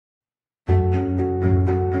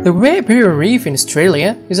The Great Barrier Reef in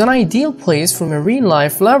Australia is an ideal place for marine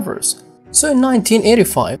life lovers. So in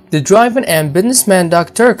 1985, the driver and businessman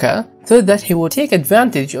Doug Turka thought that he would take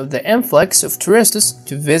advantage of the influx of tourists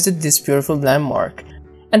to visit this beautiful landmark,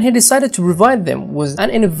 and he decided to provide them with an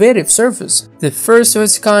innovative service, the first of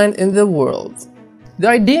its kind in the world. The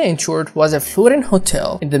idea, in short, was a floating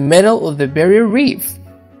hotel in the middle of the Barrier Reef.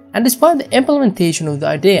 And despite the implementation of the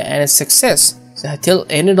idea and its success, the hotel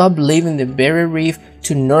ended up leaving the Barrier Reef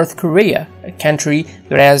to North Korea, a country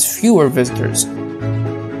that has fewer visitors.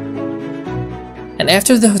 And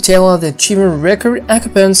after the hotel had achieved record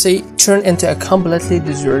occupancy, turned into a completely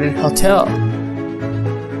deserted hotel.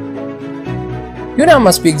 You now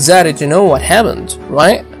must be excited to know what happened,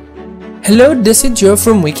 right? Hello, this is Joe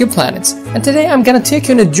from Wikiplanets, and today I'm gonna take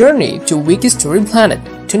you on a journey to Wiki Story Planet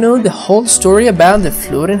to know the whole story about the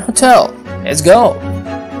floating hotel. Let's go!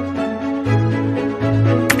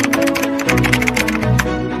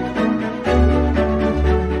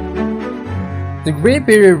 The Great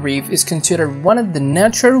Barrier Reef is considered one of the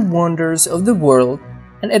natural wonders of the world,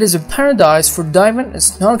 and it is a paradise for diving and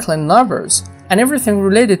snorkeling lovers, and everything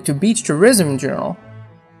related to beach tourism in general.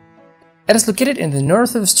 It is located in the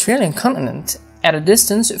north of the Australian continent, at a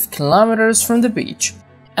distance of kilometers from the beach,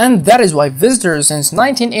 and that is why visitors since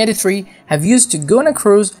 1983 have used to go on a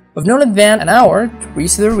cruise of no less than an hour to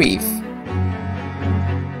reach the reef.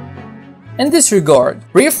 In this regard,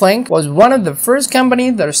 ReefLink was one of the first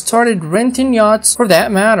companies that started renting yachts for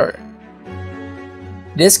that matter.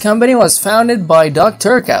 This company was founded by Doug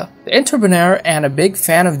Turka, the entrepreneur and a big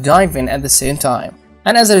fan of diving at the same time.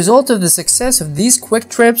 And as a result of the success of these quick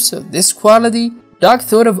trips of this quality, Doug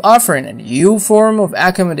thought of offering a new form of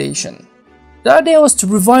accommodation. The idea was to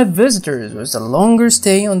provide visitors with a longer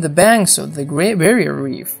stay on the banks of the Great Barrier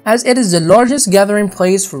Reef, as it is the largest gathering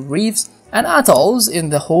place for reefs and atolls in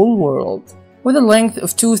the whole world, with a length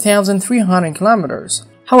of 2,300 kilometers.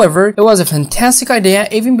 However, it was a fantastic idea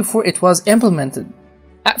even before it was implemented.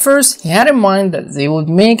 At first, he had in mind that they would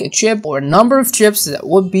make a ship or a number of ships that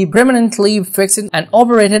would be permanently fixed and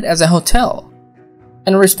operated as a hotel.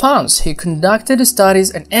 In response, he conducted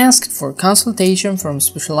studies and asked for consultation from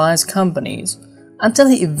specialized companies, until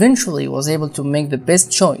he eventually was able to make the best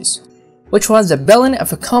choice, which was the building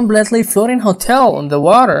of a completely floating hotel on the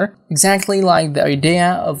water, exactly like the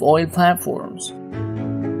idea of oil platforms.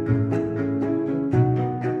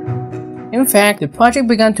 In fact, the project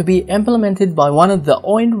began to be implemented by one of the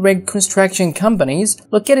oil rig construction companies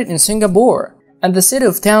located in Singapore, and the city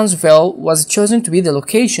of Townsville was chosen to be the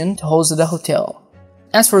location to host the hotel.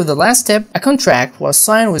 As for the last step, a contract was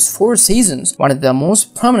signed with Four Seasons, one of the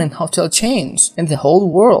most prominent hotel chains in the whole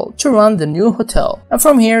world, to run the new hotel. And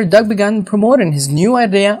from here, Doug began promoting his new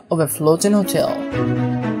idea of a floating hotel.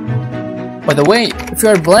 By the way, if you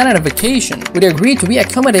are planning a vacation, would you agree to be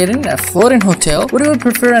accommodated in a floating hotel, or would you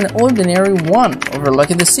prefer an ordinary one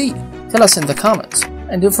overlooking the sea? Tell us in the comments.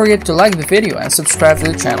 And don't forget to like the video and subscribe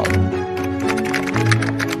to the channel.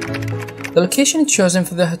 The location chosen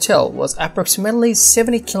for the hotel was approximately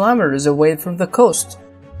 70 kilometers away from the coast.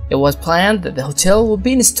 It was planned that the hotel would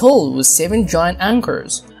be installed with 7 giant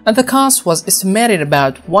anchors, and the cost was estimated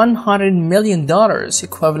about $100 million,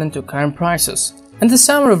 equivalent to current prices. In the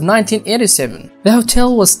summer of 1987, the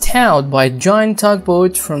hotel was towed by a giant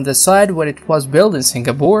tugboat from the site where it was built in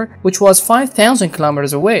Singapore, which was 5,000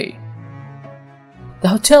 kilometers away. The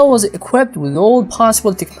hotel was equipped with all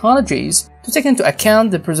possible technologies to take into account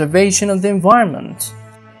the preservation of the environment.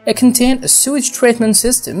 It contained a sewage treatment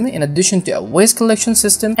system in addition to a waste collection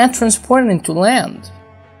system and transporting it to land.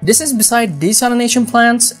 This is beside desalination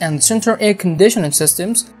plants and central air conditioning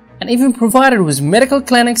systems, and even provided with medical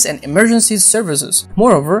clinics and emergency services.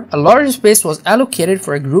 Moreover, a large space was allocated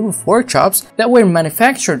for a group of workshops that were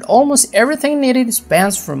manufactured. Almost everything needed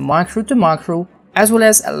spans from micro to macro, as well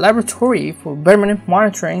as a laboratory for permanent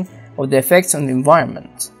monitoring of the effects on the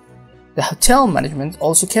environment. The hotel management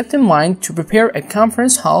also kept in mind to prepare a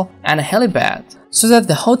conference hall and a helipad, so that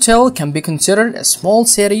the hotel can be considered a small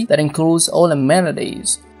city that includes all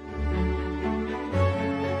amenities.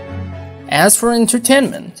 As for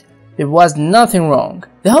entertainment, there was nothing wrong.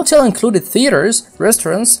 The hotel included theaters,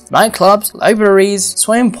 restaurants, nightclubs, libraries,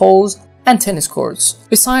 swimming pools, and tennis courts,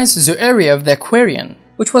 besides the area of the aquarium,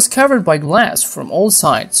 which was covered by glass from all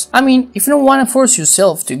sides. I mean, if you don't want to force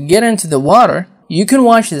yourself to get into the water, you can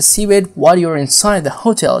watch the seabed while you're inside the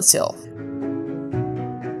hotel itself.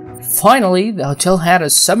 Finally, the hotel had a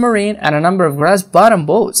submarine and a number of grass-bottom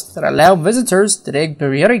boats that allow visitors to take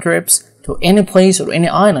periodic trips to any place or any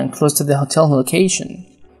island close to the hotel location,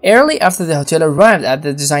 early after the hotel arrived at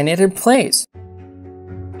the designated place.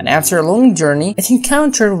 and after a long journey, it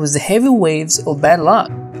encountered with the heavy waves of bad luck.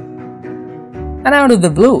 And out of the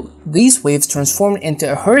blue, these waves transformed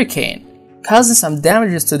into a hurricane, causing some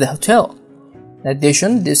damages to the hotel. In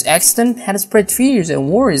addition, this accident had spread fears and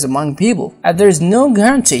worries among people, as there is no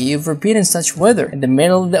guarantee of repeating such weather in the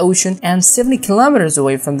middle of the ocean and 70 kilometers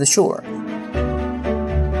away from the shore.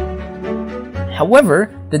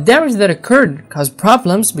 However, the damage that occurred caused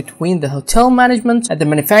problems between the hotel management and the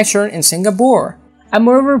manufacturer in Singapore, and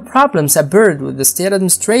moreover problems appeared with the state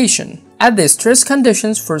administration, as they stressed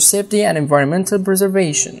conditions for safety and environmental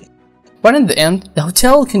preservation. But in the end, the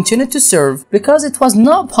hotel continued to serve because it was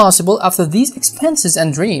not possible after these expenses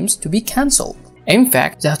and dreams to be cancelled. In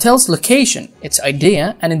fact, the hotel's location, its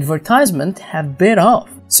idea, and advertisement have paid off.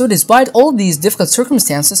 So despite all these difficult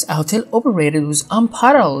circumstances, a hotel operated with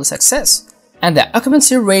unparalleled success, and the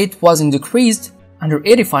occupancy rate wasn't decreased under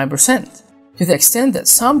 85%, to the extent that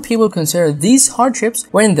some people consider these hardships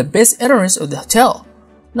were in the best interests of the hotel,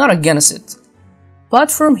 not against it.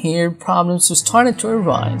 But from here, problems started to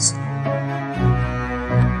arise.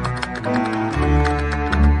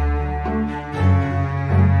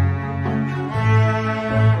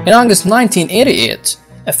 In August 1988,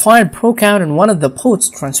 a fire broke out in one of the boats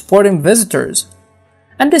transporting visitors,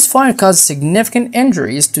 and this fire caused significant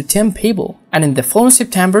injuries to 10 people, and in the following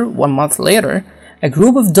September, 1 month later, a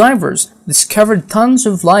group of divers discovered tons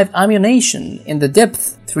of live ammunition in the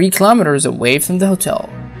depth 3 kilometers away from the hotel.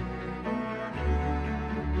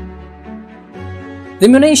 The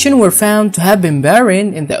ammunition were found to have been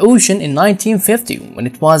buried in the ocean in 1950 when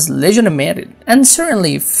it was legitimated, and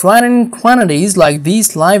certainly frightening quantities like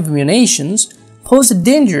these live munitions posed a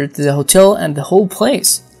danger to the hotel and the whole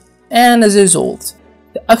place, and as a result,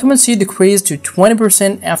 the occupancy decreased to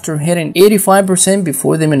 20% after hitting 85%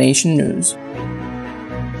 before the ammunition news.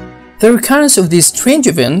 The recurrence of these strange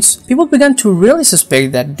events, people began to really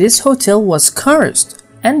suspect that this hotel was cursed,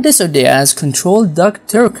 and this idea has controlled Doug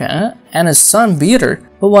Turka and his son Peter,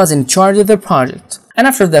 who was in charge of the project. And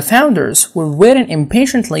after the founders were waiting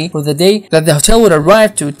impatiently for the day that the hotel would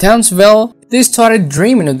arrive to Townsville, they started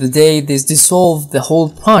dreaming of the day they dissolved the whole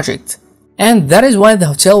project. And that is why the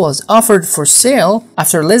hotel was offered for sale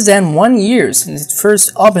after less than 1 year since it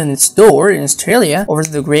first opened its door in Australia over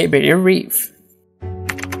the Great Barrier Reef.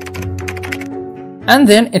 And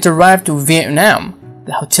then it arrived to Vietnam.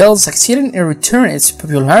 The hotel succeeded in returning its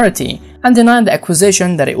popularity and denied the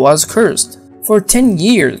accusation that it was cursed. For 10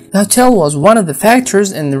 years, the hotel was one of the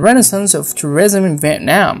factors in the renaissance of tourism in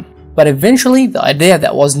Vietnam. But eventually, the idea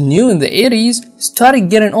that was new in the 80s started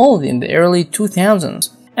getting old in the early 2000s.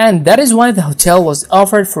 And that is why the hotel was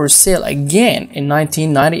offered for sale again in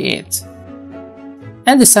 1998.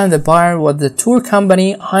 And this time the buyer was the tour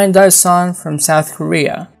company Hyundai Sun from South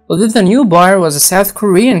Korea. Although the new buyer was a South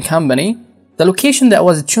Korean company, the location that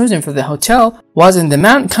was chosen for the hotel was in the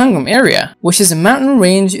Mount Kangam area, which is a mountain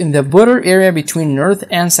range in the border area between North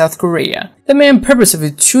and South Korea. The main purpose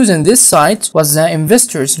of choosing this site was the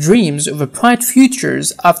investors' dreams of a bright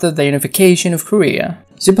futures after the unification of Korea.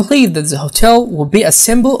 They believed that the hotel would be a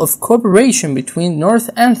symbol of cooperation between North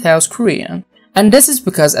and South Korea. And this is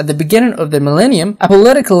because at the beginning of the millennium, a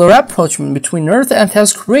political rapprochement between North and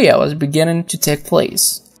South Korea was beginning to take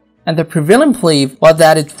place. And the prevailing belief was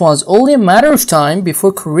that it was only a matter of time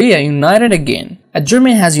before Korea united again, as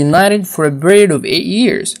Germany has united for a period of 8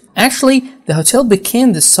 years. Actually, the hotel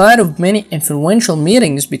became the site of many influential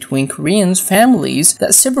meetings between Korean families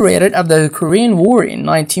that separated after the Korean War in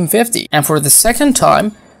 1950. And for the second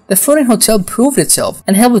time, the foreign hotel proved itself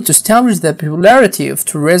and helped to establish the popularity of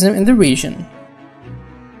tourism in the region.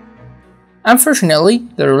 Unfortunately,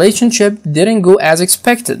 the relationship didn't go as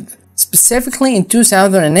expected. Specifically in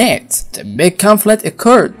 2008, a big conflict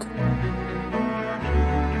occurred.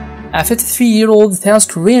 A 53-year-old South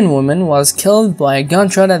Korean woman was killed by a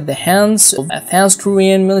gunshot at the hands of a South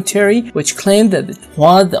Korean military, which claimed that it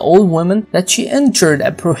was the old woman that she entered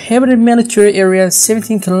a prohibited military area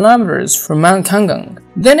 17 kilometers from Mount Kangam.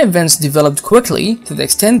 Then events developed quickly to the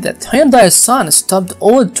extent that Hyundai Sun stopped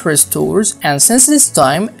all tourist tours, and since this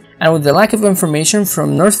time, and with the lack of information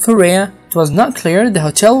from North Korea, it was not clear the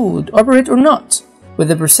hotel would operate or not, with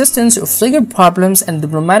the persistence of legal problems and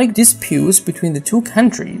diplomatic disputes between the two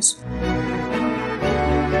countries.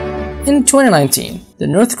 In 2019, the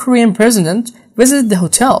North Korean president visited the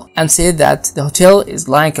hotel and said that the hotel is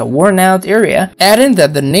like a worn-out area, adding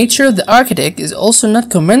that the nature of the architect is also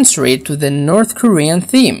not commensurate to the North Korean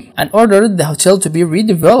theme, and ordered the hotel to be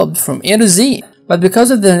redeveloped from A to Z. But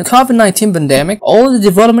because of the COVID-19 pandemic, all the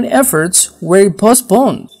development efforts were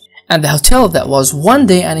postponed, And the hotel that was one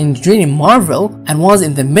day an engineering marvel and was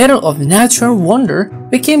in the middle of natural wonder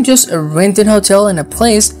became just a rented hotel in a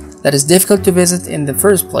place that is difficult to visit in the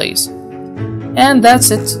first place. And that's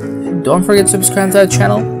it. Don't forget to subscribe to our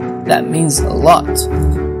channel. That means a lot.